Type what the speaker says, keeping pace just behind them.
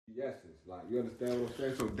Yeses, like you understand what I'm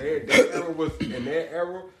saying? So their era was in their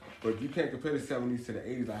era, but you can't compare the 70s to the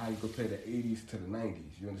 80s like how you compare the 80s to the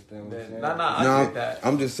 90s. You understand what I'm saying? I get that.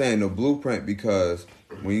 I'm just saying the blueprint because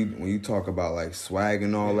when you talk about like swag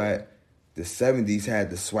and all that, the 70s had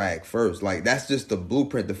the swag first. Like that's just the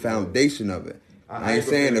blueprint, the foundation of it. I ain't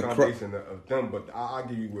saying the foundation of them, but I'll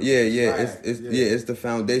give you with it's the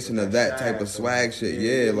foundation of that type of swag shit.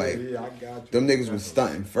 I got you. Them niggas was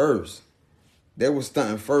stunting first. They was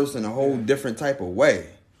stunting first in a whole different type of way.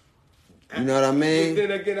 You know what I mean?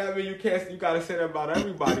 Then again, you gotta say that about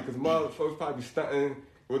everybody because motherfuckers probably stunting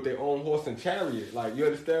with their own horse and chariot. Like you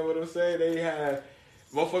understand what I'm saying? They had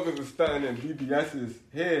motherfuckers was stunting in BBS's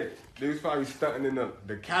head. They was probably stunting in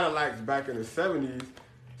the Cadillacs back in the 70s.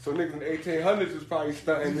 So niggas in the 1800s was probably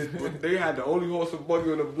stunting this, but they had the only horse and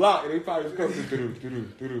buggy on the block, and they probably was coming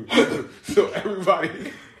to So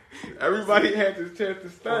everybody had this chance to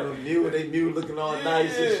stunt. They mule looking all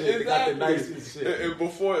nice and shit. Exactly. They got the nicest shit. And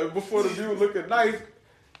before the mule looking nice,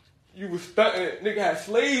 you was stunting. Nigga had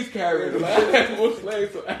slaves carrying them. I had more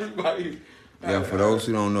slaves, so everybody. Yeah, for those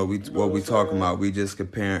who don't know, what we talking about, we just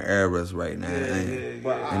comparing eras right now, and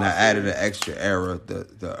I added an extra era, the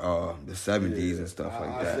 70s and stuff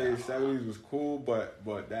like that. I say the 70s was cool, but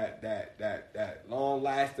that long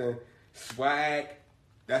lasting swag,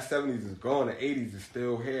 that 70s is gone. The 80s is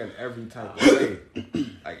still here in every type of way,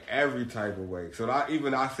 like every type of way. So I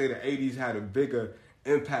say the 80s had a bigger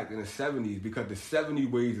impact in the 70s because the 70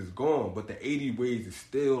 ways is gone, but the 80 ways is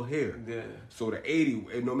still here. Yeah. So the 80,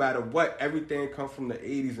 and no matter what, everything comes from the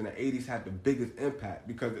 80s, and the 80s had the biggest impact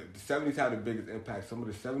because the 70s had the biggest impact. Some of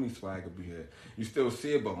the 70s swag will be here. You still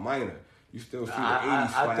see it, but minor. You still see the 80s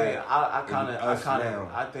swag. I kind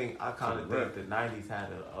of think the 90s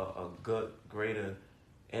had a good, greater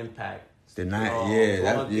impact. Even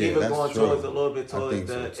going towards a little bit towards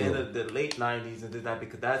the end of the late 90s and that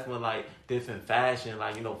because that's when like different fashion,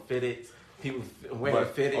 like fitted people wearing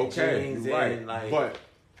fitted jeans and like. But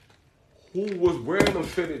who was wearing them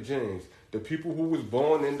fitted jeans? The people who was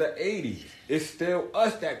born in the 80s. It's still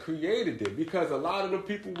us that created it because a lot of the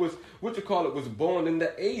people was born in the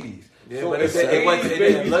 80s. Yeah, so but it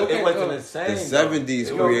wasn't the same. The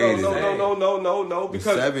 70s created it. No.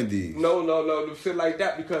 Because the 70s. No, shit like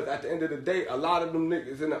that. Because at the end of the day, a lot of them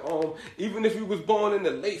niggas in the even if you was born in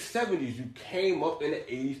the late 70s, you came up in the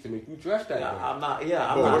 80s to make you dress that way. I'm not.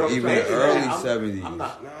 Even the early 70s. I'm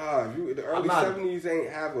not. The early 70s ain't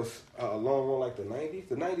have a long run like the 90s.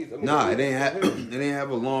 The 90s. It didn't have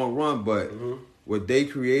a long run, but what they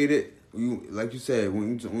created. Like you said,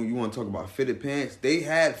 when you want to talk about fitted pants, they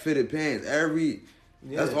had fitted pants.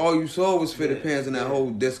 That's all you saw was fitted pants in that whole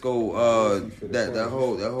disco, that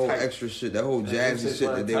whole tight. Extra shit, that whole jazzy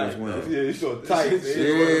shit that they was wearing. Yeah, you saw tights.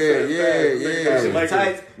 Yeah.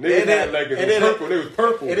 Tights. They had like purple. They was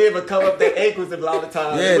purple. It didn't even cover up their ankles a lot of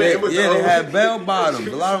times. They had bell bottoms.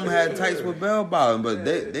 A lot of them had tights with bell bottoms, but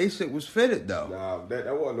they shit was fitted though. Nah,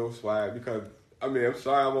 that wasn't no swag because I'm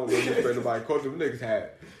sorry, I won't disrespect nobody. Cause them niggas had.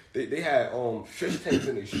 They had fish tanks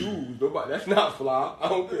in their shoes. That's not fly. I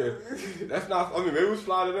don't care. That's not. Maybe it was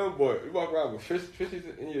fly to them, but you walk around with fishes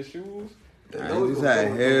in your shoes. They just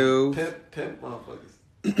had heels. Pimp motherfuckers.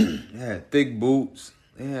 They had thick boots.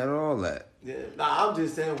 They had all that. Yeah. I'm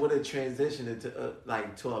just saying what it transitioned into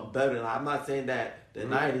to a better. I'm not saying that the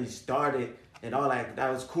 90s started and all that.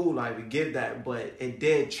 That was cool. Like we get that, but it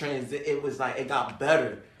did transit. It was like it got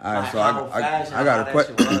better. All right, so I got a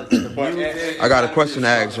question. I got a question to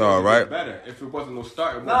ask y'all, right? Better if it wasn't no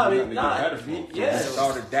start. It wouldn't better for you. Yeah,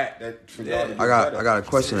 started that. I got a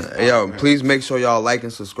question. Hey, yo, please make sure y'all like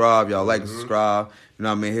and subscribe. Y'all like and subscribe. You know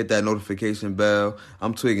what I mean? Hit that notification bell.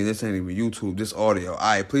 I'm tweaking. This ain't even YouTube. This audio. All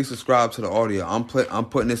right, please subscribe to the audio. I'm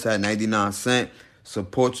putting this at 99 cents.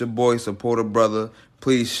 Support your boy. Support a brother.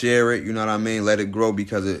 Please share it. You know what I mean? Let it grow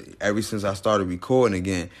because ever since I started recording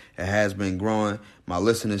again, it has been growing. My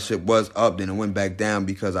listenership was up, then it went back down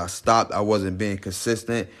because I stopped. I wasn't being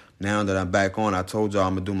consistent. Now that I'm back on, I told y'all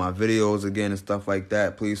I'm going to do my videos again and stuff like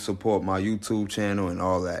that. Please support my YouTube channel and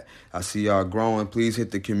all that. I see y'all growing. Please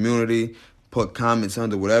hit the community. Put comments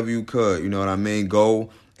under whatever you could. You know what I mean? Go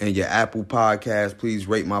in your Apple podcast. Please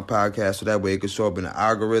rate my podcast so that way it can show up in the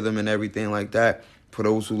algorithm and everything like that. For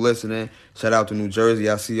those who listening, shout out to New Jersey.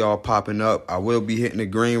 I see y'all popping up. I will be hitting the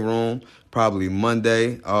green room probably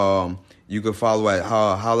Monday. You can follow at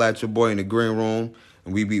Holla at your boy in the green room.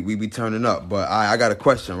 and we be turning up. But I got a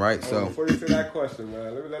question, right? So before you say that question,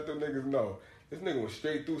 man, let me let them niggas know. This nigga went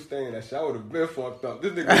straight through staying that shit. I would have been fucked up.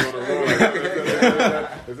 This nigga was on the road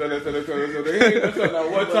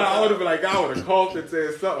like, one time I would have been like, I would have coughed and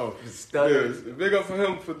said something. Yeah, big up for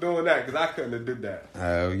him for doing that, because I couldn't have did that.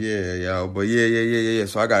 Oh, yeah, yo. But yeah.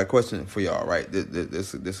 So I got a question for y'all, right?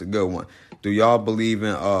 This is a good one. Do y'all believe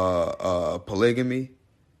in polygamy?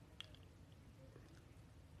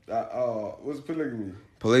 What's polygamy?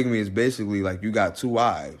 Polygamy is basically like you got two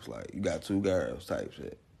wives, like you got two girls type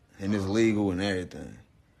shit. And it's legal and everything.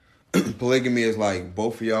 Polygamy is like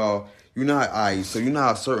both of y'all. You know how so you know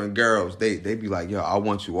how certain girls they be like, yo, I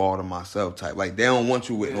want you all to myself type. Like they don't want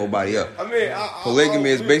you with nobody else. I mean,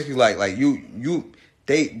 polygamy is basically like you.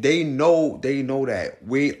 They know that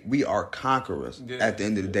we are conquerors at the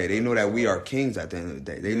end of the day. They know that we are kings at the end of the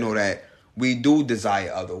day. They know that we do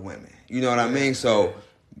desire other women. You know what I mean? So.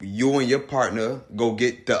 You and your partner go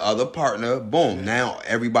get the other partner. Boom. Now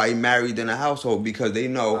everybody married in a household because they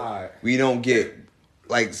know we don't get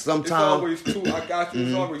like sometimes. It's always two. I got you.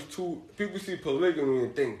 It's always two. People see polygamy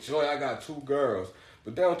and think, Joy, I got two girls.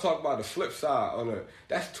 But they don't talk about the flip side on it.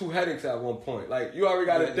 That's two headaches at one point. Like, you already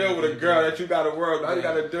got to deal with a girl that you got to work. Now you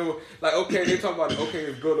got to deal with, like, okay, they talk about, okay,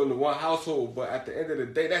 it's good in the one household. But at the end of the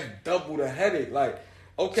day, that's double the headache. Like,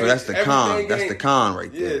 okay, so that's the con. That's the con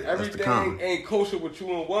right there. Yeah, everything ain't kosher with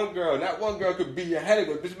you and one girl. That one girl could be your headache,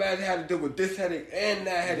 but this man had to deal with this headache and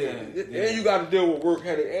that headache. And you got to deal with work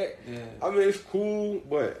headache. I mean, it's cool,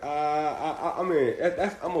 but I mean,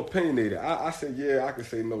 I'm opinionated. I say yeah, I can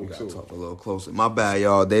say no too. Talk a little closer. My bad,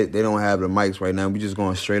 y'all. They don't have the mics right now. We just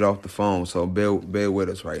going straight off the phone. So bear with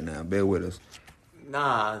us right now. Bear with us.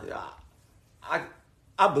 Nah,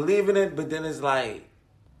 I believe in it, but then it's like.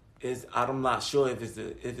 I'm not sure if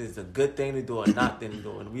it's a good thing to do or not thing to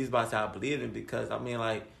do. And the reason why I say I believe in it because I mean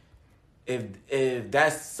like if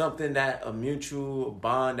that's something that a mutual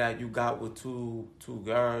bond that you got with two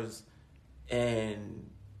girls and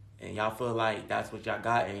y'all feel like that's what y'all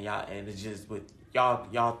got and it's just with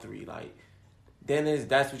y'all three like then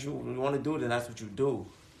that's what you want to do, then that's what you do.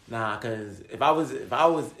 Nah, because if I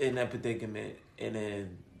was in that predicament and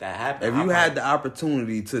then that happened, if you had the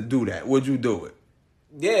opportunity to do that, would you do it?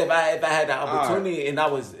 Yeah, if I had the opportunity and if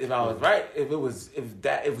I was right, if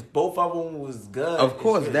both of them was good. Of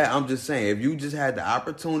course, I'm just saying, if you just had the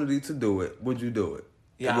opportunity to do it, would you do it?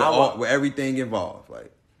 Yeah, with everything involved,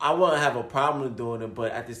 like I wouldn't have a problem with doing it,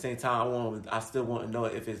 but at the same time, I still want to know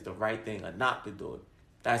if it's the right thing or not to do it.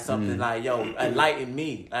 That's something like, yo, enlighten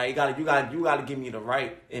me. Like you gotta give me the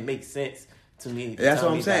right. It makes sense to me. That's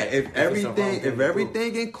what I'm saying. If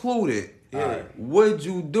everything included, would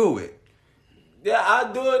you do it? Yeah,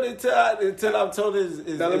 I'll do it until I'm told it's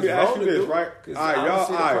now let me ask you this, do, right?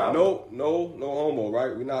 Alright, no homo,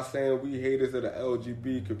 right? We're not saying we haters of the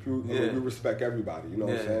LGBT community. We respect everybody, you know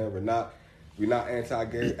what I'm saying? We're not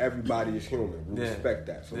anti-gay. Everybody is human. We respect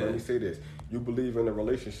that. So let me say this. You believe in a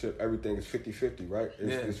relationship, everything is 50-50, right?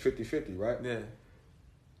 It's 50-50, right? Yeah.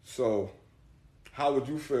 So how would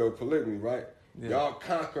you feel polygamy, right? Y'all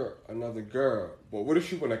conquer another girl. But what if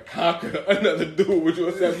she want to conquer another dude? Would you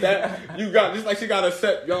accept that? You got just like she got to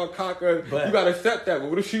accept y'all conquer. You got to accept that. But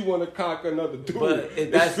what if she want to conquer another dude? But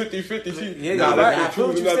it's 50-50. I feel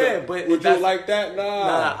what you're saying. But would you like that?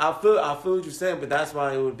 Nah. I feel what you're saying. But that's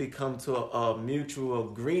why it would become to a mutual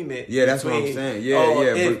agreement. Yeah, that's what I'm saying.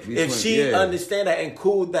 If she understand that and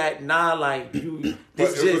cool that, like you.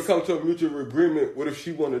 But if we come to a mutual agreement, what if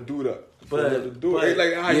she want to do that? You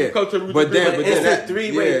come to a mutual agreement. It's a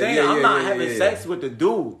three-way thing. I'm not having sex with the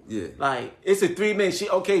dude. Yeah. Like it's a three-man. She.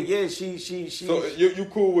 So you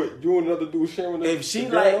cool with you and another dude sharing the if she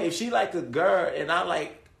like a girl and I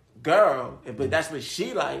like girl, but that's what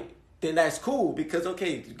she like, then that's cool because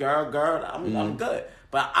girl, I'm good.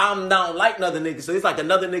 But I'm not like another nigga, so it's like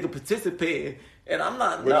another nigga participating. And I'm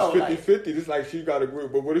not. But it's 50-50. It's like she got to agree.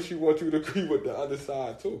 But what if she wants you to agree with the other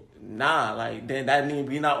side too? Nah, like then that means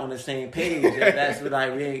we not on the same page. And that's what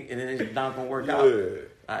we ain't, and it's not gonna work out.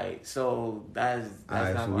 Like so that's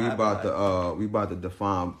alright. Not So we about to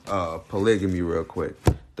define polygamy real quick.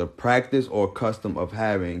 The practice or custom of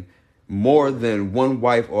having more than one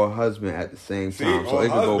wife or husband at the same time. So it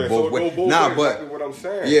can go both ways. But what I'm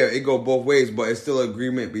saying. Yeah, it go both ways, but it's still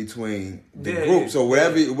agreement between the group. So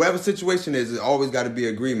whatever situation is, it always got to be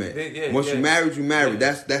agreement. Once you married, you married.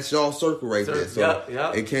 That's y'all circle right there.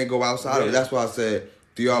 So it can't go outside of it. That's why I said,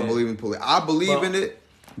 do y'all believe in polygamy? I believe in it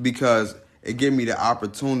because it gave me the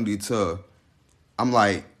opportunity to. I'm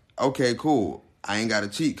like, okay, cool. I ain't got to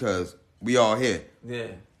cheat because we all here. Yeah.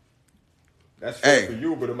 That's fair for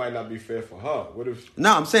you, but it might not be fair for her. What if?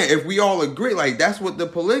 No, I'm saying if we all agree, like that's what the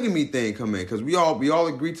polygamy thing come in, because we all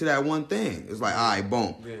agree to that one thing. It's like, all right,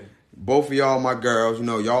 boom. Yeah. Both of y'all my girls, you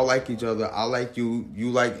know, y'all like each other. I like you,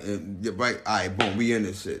 you like, right? All right, boom, we in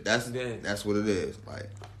this shit. That's what it is. Like,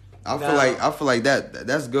 I feel like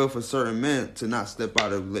that's good for certain men to not step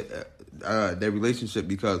out of their relationship,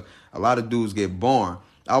 because a lot of dudes get born.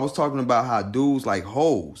 I was talking about how dudes like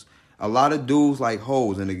hoes. A lot of dudes like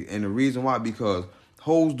hoes, and the reason why, because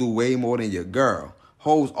hoes do way more than your girl.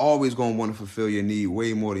 Hoes always gonna want to fulfill your need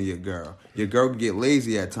way more than your girl. Your girl could get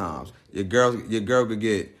lazy at times. Your girl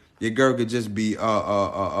could just be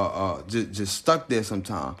just stuck there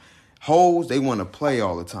sometimes. Hoes, they want to play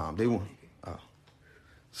all the time. They want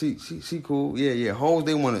she cool. Yeah. Hoes,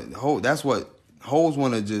 they want to that's what hoes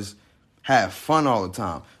want to, just have fun all the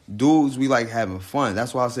time. Dudes, we like having fun.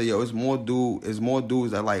 That's why I say, it's more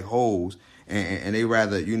dudes that like hoes, and they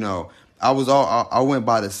rather, you know. I went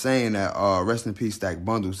by the saying that rest in peace Stack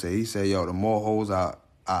Bundle said. He said, the more hoes I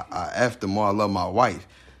F, the more I love my wife.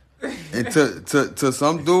 And to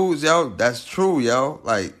some dudes, that's true,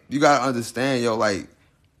 Like, you gotta understand, like,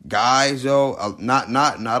 guys, not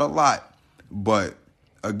a lot, but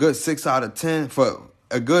a good 6 out of 10 for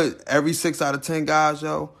every 6 out of 10 guys,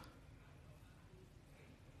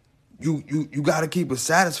 You gotta keep it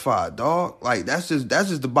satisfied, dog. Like, that's just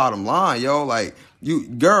the bottom line, Like, you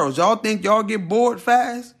girls, y'all think y'all get bored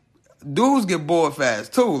fast? Dudes get bored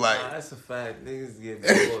fast too. Like, that's a fact. Niggas get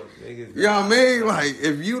bored. Niggas. You know what I mean? Like,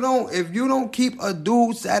 if you don't keep a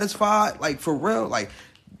dude satisfied, like, for real, like,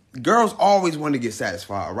 girls always want to get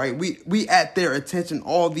satisfied, right? We at their attention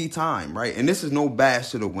all the time, right? And this is no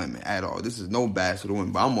bash to the women at all. This is no bash to the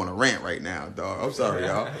women. But I'm on a rant right now, dog. I'm sorry,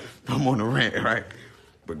 y'all. I'm on a rant, right?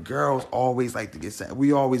 But girls always like to get sad.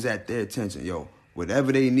 We always at their attention,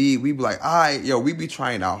 Whatever they need, we be like, all right, we be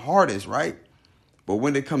trying our hardest, right? But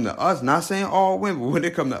when they come to us, not saying all women, but when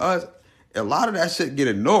they come to us, a lot of that shit get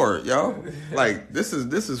ignored, Like, this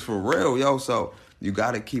is for real, So you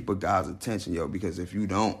gotta keep a guy's attention, because if you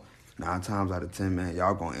don't, 9 times out of 10, man,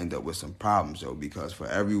 y'all gonna end up with some problems, because for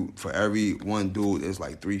every one dude, there's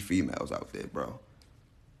like 3 females out there, bro.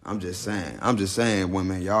 I'm just saying,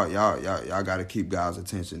 women, y'all gotta keep guys'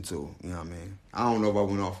 attention too. You know what I mean? I don't know if I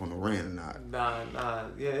went off on a rant or not. Nah.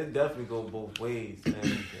 Yeah, it definitely go both ways, man.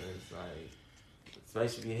 Because, like,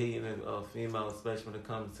 especially if you're hating a female, especially when it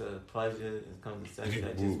comes to pleasure, it comes to sex,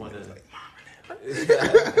 that just want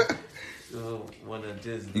to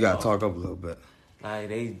just. You gotta talk up a little bit. Like,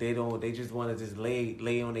 they just want to just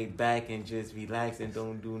lay on their back and just relax and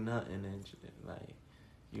don't do nothing and shit. Like,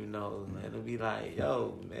 man, it'll be like,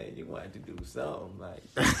 yo, man, you want to do something, like,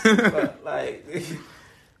 but, like,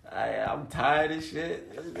 I'm tired of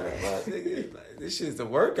shit. Like, this shit's a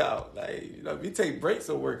workout. Like, if you take breaks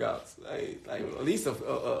on workouts, like at least a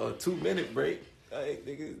 2-minute break, like,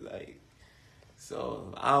 niggas, like,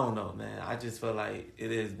 so I don't know, man. I just feel like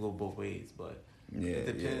it is go both ways, but it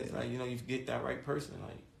depends. Like, you get that right person,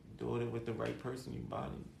 like, do it with the right person, you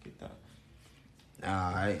body, get that.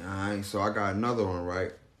 All right. So I got another one,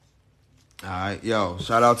 right? All right,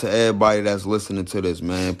 shout out to everybody that's listening to this,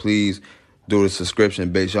 man. Please do the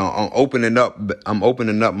subscription, bitch. I'm opening up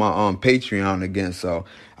my Patreon again, so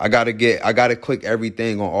I gotta click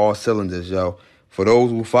everything on all cylinders, For those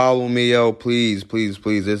who follow me, please,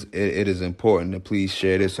 it is important to please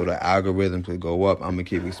share this so the algorithm can go up. I'm gonna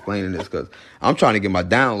keep explaining this because I'm trying to get my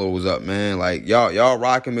downloads up, man. Like, y'all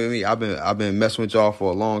rocking with me. I've been messing with y'all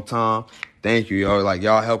for a long time. Thank you, y'all. Like,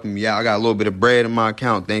 y'all helping me out. I got a little bit of bread in my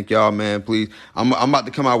account. Thank y'all, man. Please, I'm about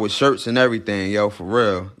to come out with shirts and everything, for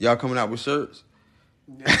real. Y'all coming out with shirts?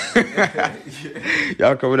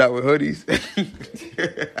 Y'all coming out with hoodies?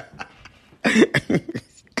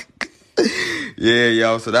 Yeah,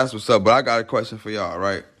 yo, so that's what's up. But I got a question for y'all,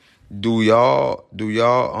 right? Do y'all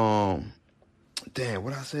damn,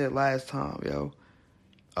 what I said last time,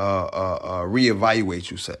 reevaluate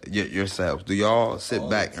yourselves. Do y'all sit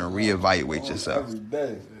back and reevaluate yourselves?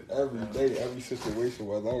 Every day, every situation,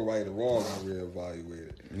 whether I'm right or wrong, I reevaluate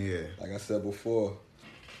it. Yeah. Like I said before,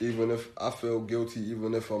 even if I feel guilty,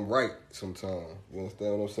 even if I'm right sometimes. You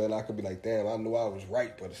understand what I'm saying? I could be like, damn, I knew I was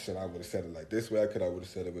right, but shit, I would have said it like this way. I would have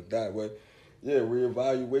said it but that way. Yeah,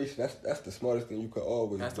 reevaluation, that's the smartest thing you could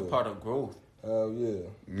always do. That's the part of growth. Hell yeah.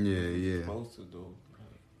 Yeah. Supposed to do.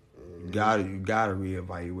 You gotta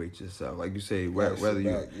reevaluate yourself, like you say, whether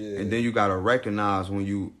you, and then you gotta recognize when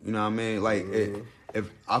you know what I mean. Like,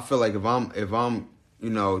 if I feel like if I'm,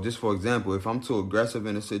 just for example, if I'm too aggressive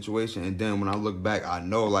in a situation, and then when I look back, I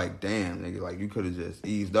know, like, damn, nigga, like, you could have just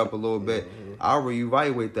eased up a little bit. I'll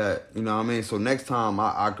reevaluate that, you know what I mean. So next time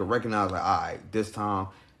I could recognize, like, all right, this time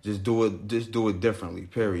Just do it differently.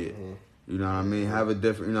 Period. You know what I mean? Have a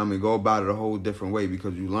different. You know what I mean? Go about it a whole different way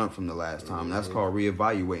because you learned from the last time. That's called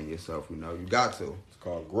reevaluating yourself. You know, you got to. It's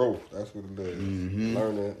called growth. That's what it is.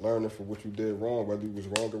 Learning from what you did wrong, whether you was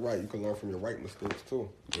wrong or right. You can learn from your right mistakes too.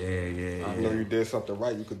 Yeah. You know you did something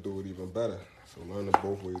right, you could do it even better. So learning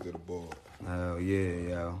both ways of the ball. Hell yeah,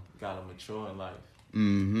 yo. Gotta mature in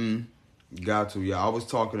life. Got to, yo. I was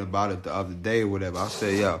talking about it the other day or whatever. I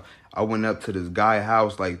said, yo, I went up to this guy's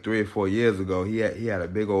house like 3 or 4 years ago. He had a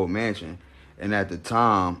big old mansion. And at the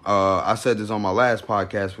time, I said this on my last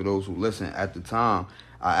podcast for those who listen. At the time,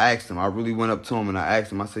 I asked him, I really went up to him and I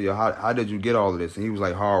asked him, I said, yo, how did you get all of this? And he was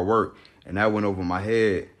like, hard work. And that went over my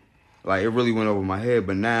head. Like, it really went over my head.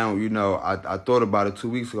 But now, you know, I thought about it 2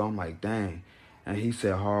 weeks ago. I'm like, dang. And he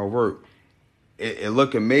said, hard work. It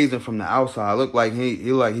looked amazing from the outside. It looked like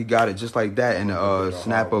he got it just like that in the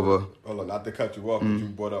snap of a... Hold on, not to cut you off, but you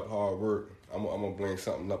brought up hard work. I'm going to bring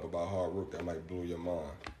something up about hard work that might blow your mind.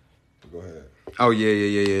 Go ahead. Oh,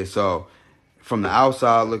 yeah. So, from the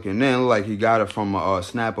outside looking in, it looked like he got it from a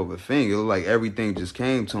snap of a finger. It looked like everything just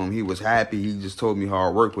came to him. He was happy. He just told me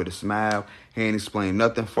hard work with a smile. He ain't explained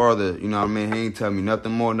nothing further. You know what I mean? He ain't tell me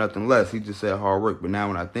nothing more, nothing less. He just said hard work. But now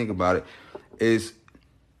when I think about it,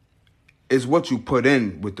 it's what you put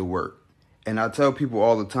in with the work. And I tell people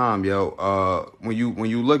all the time, yo, when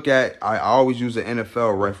you look at, I always use an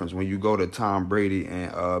NFL reference when you go to Tom Brady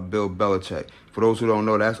and Bill Belichick. For those who don't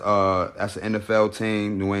know, that's an NFL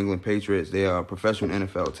team, New England Patriots. They are a professional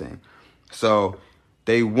NFL team. So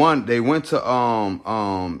they went to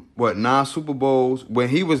 9 Super Bowls when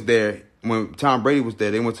he was there. When Tom Brady was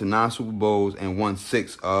there, they went to 9 Super Bowls and won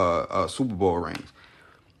 6 Super Bowl rings.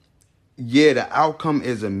 Yeah, the outcome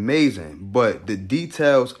is amazing, but the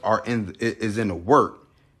details is in the work.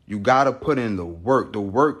 You gotta put in the work. The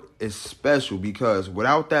work is special because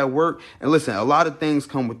without that work, and listen, a lot of things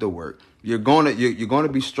come with the work. You're gonna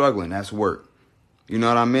be struggling. That's work. You know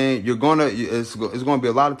what I mean? It's gonna be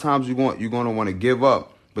a lot of times you're gonna want to give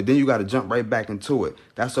up, but then you got to jump right back into it.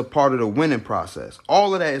 That's a part of the winning process.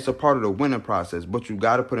 All of that is a part of the winning process, but you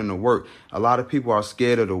got to put in the work. A lot of people are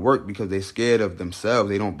scared of the work because they're scared of themselves.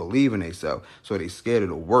 They don't believe in themselves, so they're scared of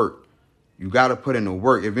the work. You got to put in the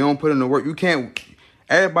work. If you don't put in the work, you can't.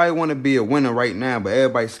 Everybody want to be a winner right now, but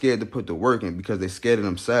everybody's scared to put the work in because they're scared of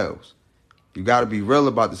themselves. You got to be real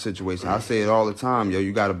about the situation. I say it all the time, yo.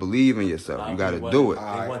 You got to believe in yourself. You got to do it.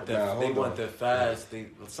 They want the fast.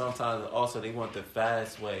 Sometimes also they want the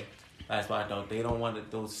fast way. That's why they don't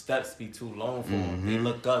want those steps be too long for them. They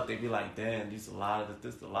look up, they be like, damn, this is a lot of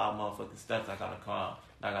motherfucking steps I gotta climb.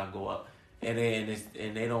 I gotta go up. And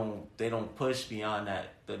then they don't push beyond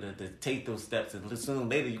that to take those steps. And sooner or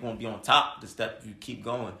later you're gonna be on top of the step if you keep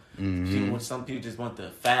going. Some people just want the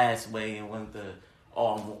fast way and want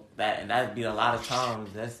that, and that'd be a lot of times.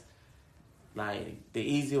 That's like the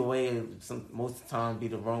easier way. Most of the time, be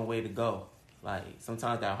the wrong way to go. Like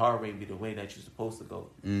sometimes that hard way be the way that you're supposed to go.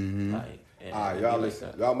 Y'all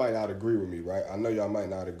listen. Y'all might not agree with me, right? I know y'all might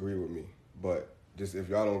not agree with me, but just if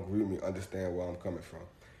y'all don't agree with me, understand where I'm coming from.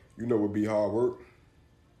 You know what be hard work?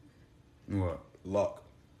 What? Luck.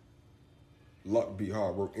 Luck beat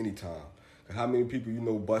hard work anytime. How many people you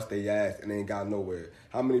know bust their ass and ain't got nowhere?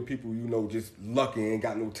 How many people you know just lucky and ain't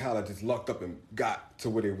got no talent, just lucked up and got to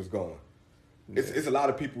where they was going? Yeah. It's a lot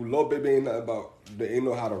of people. Lil Baby ain't nothing about, they ain't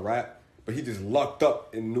know how to rap, but he just lucked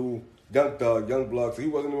up and knew Young Thug, Young Blood. So he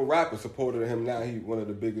wasn't even a rapper. Supported him now. He one of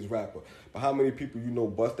the biggest rappers. But how many people you know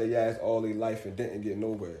bust their ass all their life and didn't get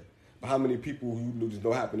nowhere? But how many people you know just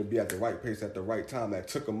don't happen to be at the right place at the right time that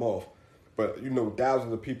took them off? But you know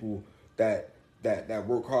thousands of people that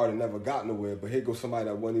work hard and never got nowhere, but here goes somebody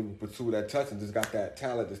that wouldn't even pursue that touch and just got that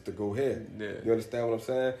talent just to go ahead. Yeah. You understand what I'm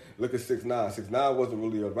saying? Look at 6ix9ine. 6ix9ine wasn't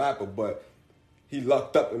really a rapper, but he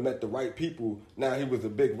lucked up and met the right people. Now he was a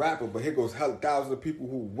big rapper, but here goes thousands of people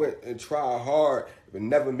who went and tried hard but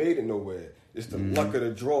never made it nowhere. It's the luck of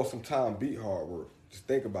the draw sometimes beat hard work. Just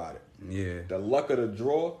think about it. Yeah. The luck of the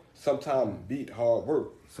draw sometimes beat hard work.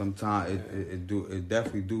 Sometimes it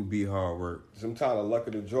definitely do be hard work. Sometimes the luck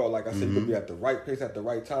of the draw, like I said, you could be at the right place at the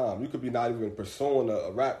right time. You could be not even pursuing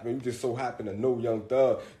a rap, man. You just so happen to know Young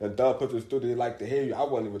Thug, and Thug put you in the studio, they like to hear you. I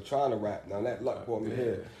wasn't even trying to rap. Now that luck brought me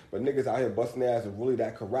here. But niggas out here busting their ass and really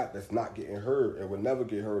that can rap that's not getting heard and will never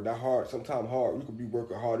get heard. That hard, sometimes hard. You could be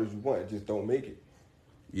working hard as you want, it just don't make it.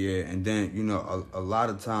 Yeah, and then you know a lot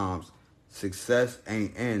of times success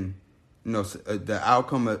ain't in. You know, the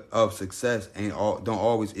outcome of success don't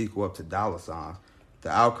always equal up to dollar signs.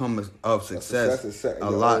 The outcome of success is setting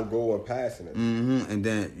a your lot own goal and passing it. And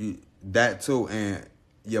then that too, and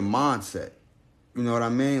your mindset. You know what I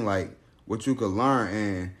mean? Like what you could learn,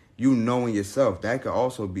 and you knowing yourself, that could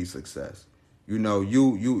also be success. You know,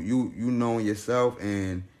 you knowing yourself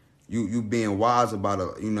and you being wise about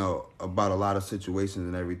about a lot of situations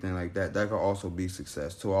and everything like that. That could also be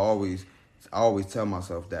success. So I always tell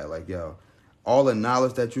myself that, like, yo, all the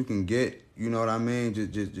knowledge that you can get, you know what I mean?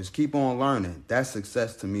 Just keep on learning. That's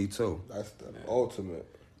success to me too. That's the ultimate.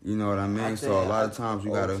 You know what I mean? So a lot of times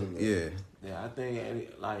you gotta, Yeah, I think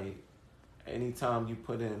anytime you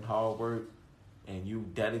put in hard work and you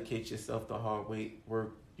dedicate yourself to hard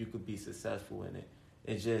work, you could be successful in it.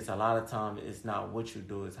 It's just a lot of times it's not what you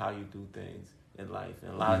do, it's how you do things in life.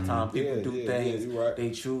 And a lot of times people do things, right.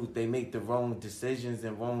 They make the wrong decisions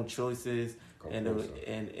and wrong choices, and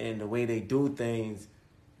the way they do things,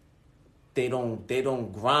 they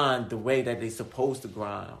don't grind the way that they supposed to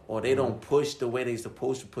grind, or they don't push the way they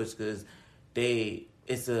supposed to push, because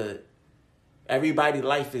everybody's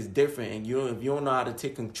life is different, and if you don't know how to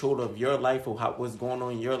take control of your life or what's going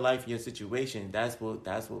on in your life, your situation, that's what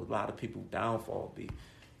a lot of people downfall be.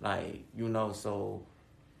 Like, you know, so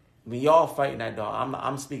we all fighting that, dog.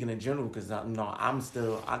 I'm speaking in general because I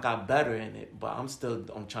got better in it, but I'm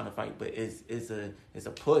trying to fight. But it's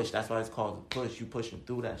a push. That's why it's called a push. You pushing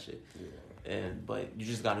through that shit. Yeah. But you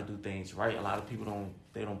just got to do things right. A lot of people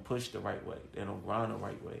don't push the right way. They don't grind the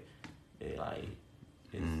right way.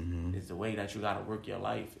 It's the way that you gotta work your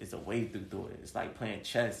life. It's a way to do it. It's like playing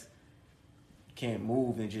chess. You can't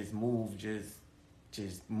move and just move,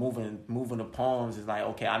 just moving the pawns. It's like,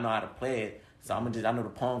 okay, I know how to play it, so I know the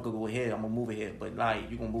pawn could go here. I'm gonna move it here, but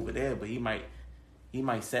like you gonna move it there, but he might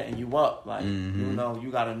setting you up. Like you know,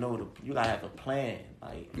 you gotta you gotta have a plan.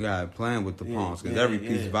 Like you gotta plan with the pawns, because every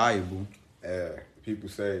piece is valuable. Yeah, people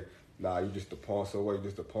say, nah, you just a pawn, so what? You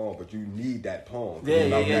just a pawn, but you need that pawn. Yeah,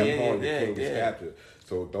 without that yeah, pawn, yeah, your king gets captured.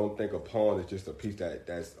 So don't think a pawn is just a piece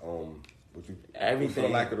that's everything. For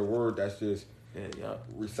lack of the word, that's just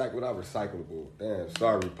recyclable. Damn,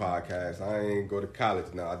 sorry podcast. I ain't go to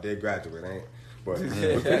college now. I did graduate, but it's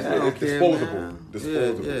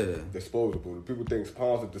disposable. People think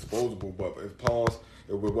pawns are disposable, but if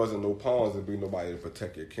it wasn't no pawns, there'd be nobody to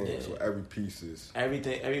protect your king. So every piece is every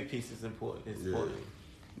piece is important. It's important.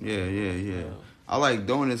 Yeah. I like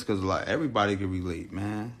doing this because like everybody can relate,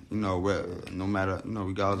 man. You know, no matter, you know,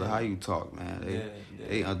 regardless of how you talk, man.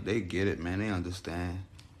 They get it, man. They understand.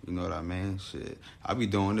 You know what I mean? Shit, I be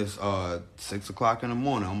doing this 6 o'clock in the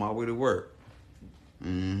morning on my way to work.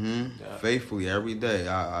 Faithfully every day.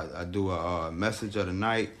 I do a message of the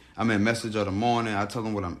night. I mean, message of the morning. I tell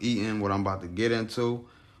them what I'm eating, what I'm about to get into,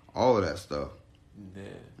 all of that stuff.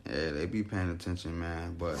 Yeah, they be paying attention,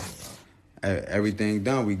 man. But everything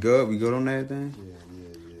done. We good? We good on everything? Yeah.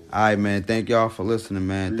 All right, man. Thank y'all for listening,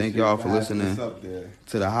 man. Thank y'all for listening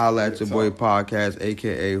to the Holla at Your Boy podcast,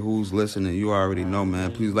 a.k.a. Who's Listening. You already know,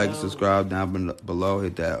 man. Please like and subscribe down below.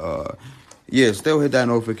 Hit that, still hit that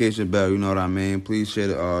notification bell. You know what I mean? Please share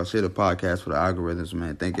the podcast for the algorithms,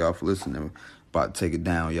 man. Thank y'all for listening. About to take it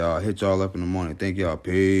down, y'all. Hit y'all up in the morning. Thank y'all.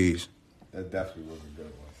 Peace. That definitely was a good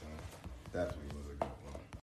one, son. Definitely.